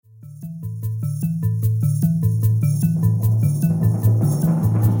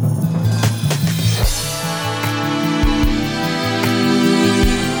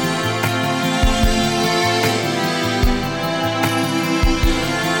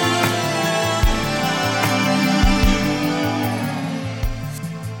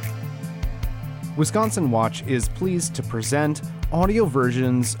Wisconsin Watch is pleased to present audio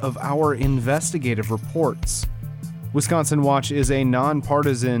versions of our investigative reports. Wisconsin Watch is a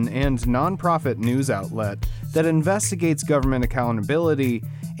nonpartisan and nonprofit news outlet that investigates government accountability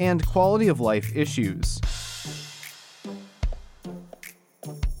and quality of life issues.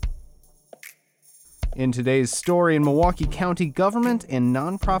 In today's story, in Milwaukee County, government and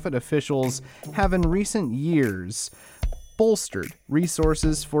nonprofit officials have in recent years bolstered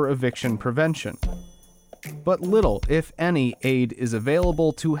resources for eviction prevention. But little, if any, aid is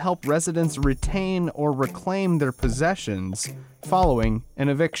available to help residents retain or reclaim their possessions following an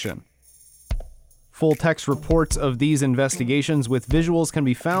eviction. Full-text reports of these investigations with visuals can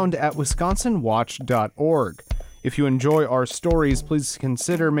be found at wisconsinwatch.org. If you enjoy our stories, please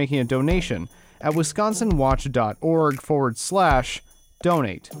consider making a donation at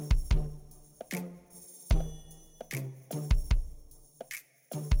wisconsinwatch.org/donate.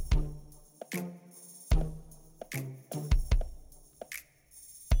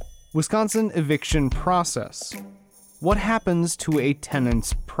 Wisconsin eviction process. What happens to a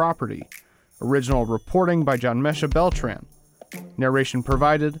tenant's property? Original reporting by John Mesha Beltran. Narration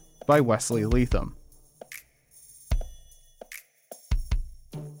provided by Wesley Leatham.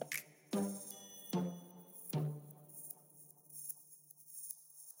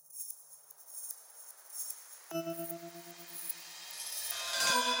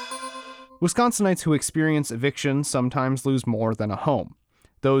 Wisconsinites who experience eviction sometimes lose more than a home.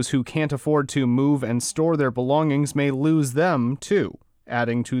 Those who can't afford to move and store their belongings may lose them, too,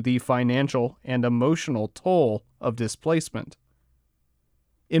 adding to the financial and emotional toll of displacement.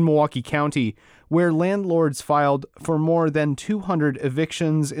 In Milwaukee County, where landlords filed for more than 200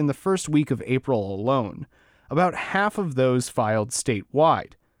 evictions in the first week of April alone, about half of those filed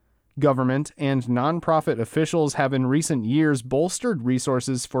statewide. Government and nonprofit officials have in recent years bolstered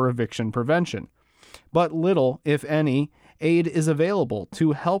resources for eviction prevention, but little, if any, aid is available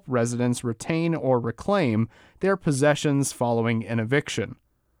to help residents retain or reclaim their possessions following an eviction.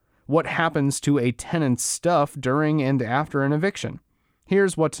 What happens to a tenant's stuff during and after an eviction?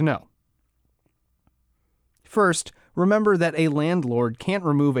 Here's what to know. First, remember that a landlord can't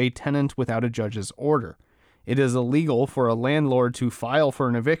remove a tenant without a judge's order. It is illegal for a landlord to file for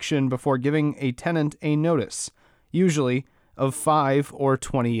an eviction before giving a tenant a notice, usually of 5 or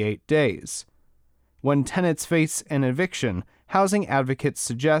 28 days. When tenants face an eviction, housing advocates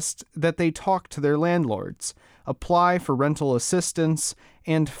suggest that they talk to their landlords, apply for rental assistance,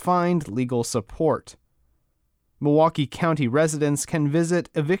 and find legal support. Milwaukee County residents can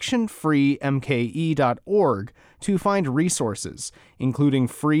visit evictionfreemke.org to find resources, including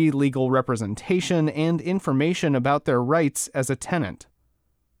free legal representation and information about their rights as a tenant.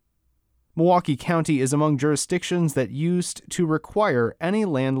 Milwaukee County is among jurisdictions that used to require any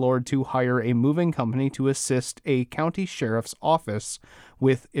landlord to hire a moving company to assist a county sheriff's office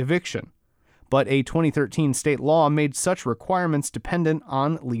with eviction. But a 2013 state law made such requirements dependent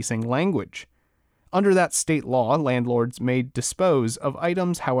on leasing language. Under that state law, landlords may dispose of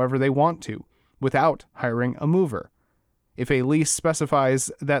items however they want to, without hiring a mover. If a lease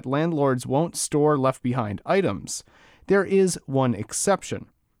specifies that landlords won't store left-behind items, there is one exception: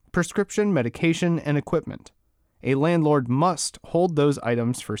 prescription medication and equipment. A landlord must hold those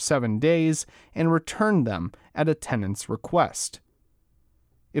items for 7 days and return them at a tenant's request.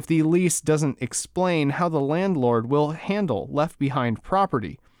 If the lease doesn't explain how the landlord will handle left-behind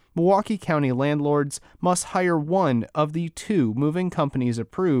property, Milwaukee County landlords must hire one of the 2 moving companies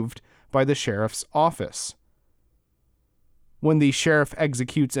approved by the sheriff's office. When the sheriff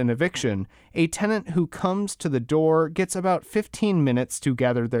executes an eviction, a tenant who comes to the door gets about 15 minutes to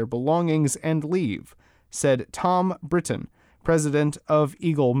gather their belongings and leave, said Tom Britton, president of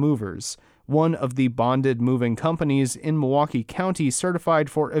Eagle Movers, one of the bonded moving companies in Milwaukee County certified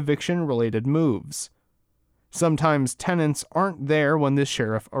for eviction-related moves. Sometimes tenants aren't there when the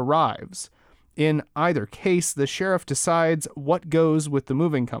sheriff arrives. In either case, the sheriff decides what goes with the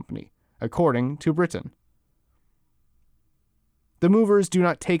moving company, according to Britton. The movers do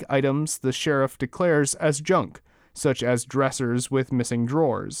not take items the sheriff declares as junk, such as dressers with missing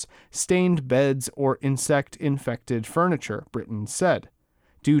drawers, stained beds, or insect-infected furniture, Britton said.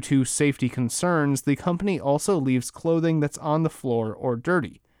 Due to safety concerns, the company also leaves clothing that's on the floor or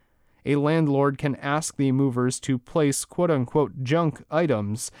dirty. A landlord can ask the movers to place quote-unquote junk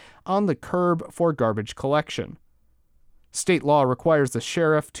items on the curb for garbage collection. State law requires the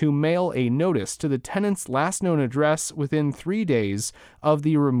sheriff to mail a notice to the tenant's last known address within 3 days of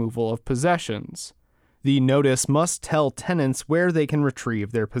the removal of possessions. The notice must tell tenants where they can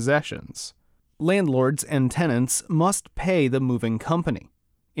retrieve their possessions. Landlords and tenants must pay the moving company.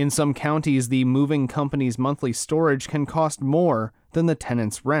 In some counties, the moving company's monthly storage can cost more than the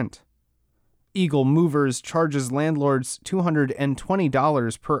tenant's rent. Eagle Movers charges landlords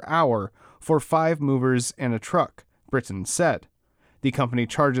 $220 per hour for 5 movers and a truck, Britton said. The company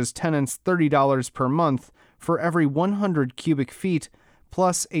charges tenants $30 per month for every 100 cubic feet,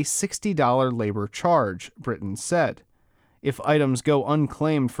 plus a $60 labor charge, Britton said. If items go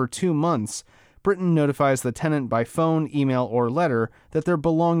unclaimed for 2 months, Britton notifies the tenant by phone, email, or letter that their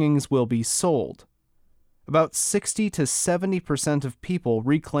belongings will be sold. About 60 to 70% of people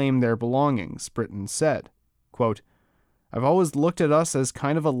reclaim their belongings, Britton said. Quote, "I've always looked at us as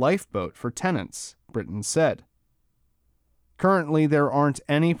kind of a lifeboat for tenants," Britton said. Currently, there aren't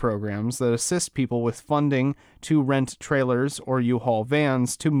any programs that assist people with funding to rent trailers or U-Haul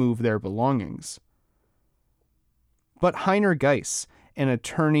vans to move their belongings. But Heiner Geiss, an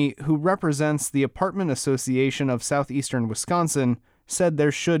attorney who represents the Apartment Association of Southeastern Wisconsin, said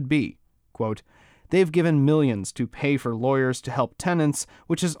there should be. Quote, "They've given millions to pay for lawyers to help tenants,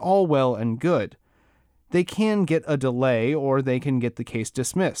 which is all well and good. They can get a delay or they can get the case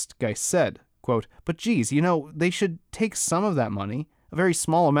dismissed," Geiss said. Quote, "But geez, they should take some of that money, a very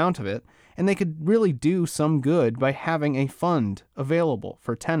small amount of it, and they could really do some good by having a fund available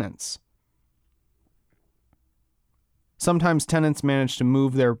for tenants." Sometimes tenants manage to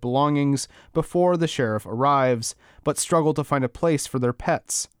move their belongings before the sheriff arrives, but struggle to find a place for their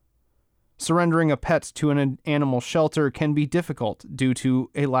pets. Surrendering a pet to an animal shelter can be difficult due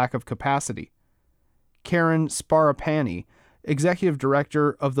to a lack of capacity. Karen Sparapani, executive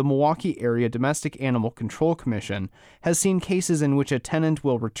director of the Milwaukee Area Domestic Animal Control Commission, has seen cases in which a tenant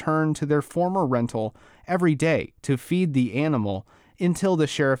will return to their former rental every day to feed the animal until the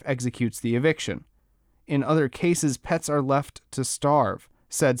sheriff executes the eviction. In other cases, pets are left to starve,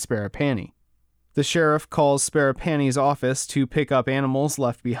 said Sparapani. The sheriff calls Sparapani's office to pick up animals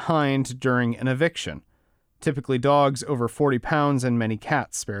left behind during an eviction, typically dogs over 40 pounds and many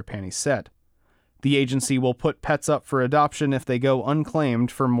cats, Sparapani said. The agency will put pets up for adoption if they go unclaimed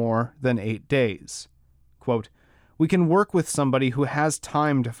for more than 8 days. Quote, "We can work with somebody who has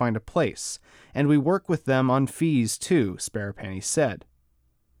time to find a place, and we work with them on fees too," Sparapani said.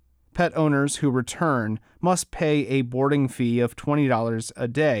 Pet owners who return must pay a boarding fee of $20 a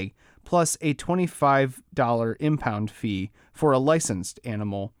day, plus a $25 impound fee for a licensed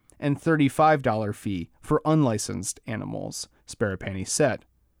animal and $35 fee for unlicensed animals, Sparapani said.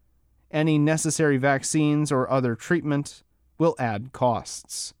 Any necessary vaccines or other treatment will add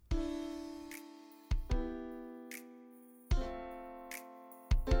costs.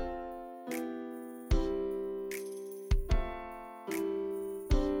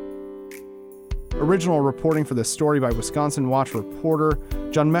 Original reporting for this story by Wisconsin Watch reporter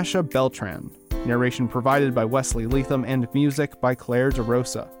Johnmesha Beltran. Narration provided by Wesley Leatham and music by Claire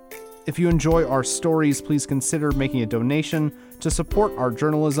DeRosa. If you enjoy our stories, please consider making a donation to support our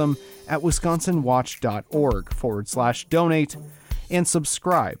journalism at wisconsinwatch.org/donate and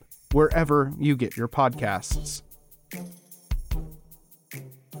subscribe wherever you get your podcasts.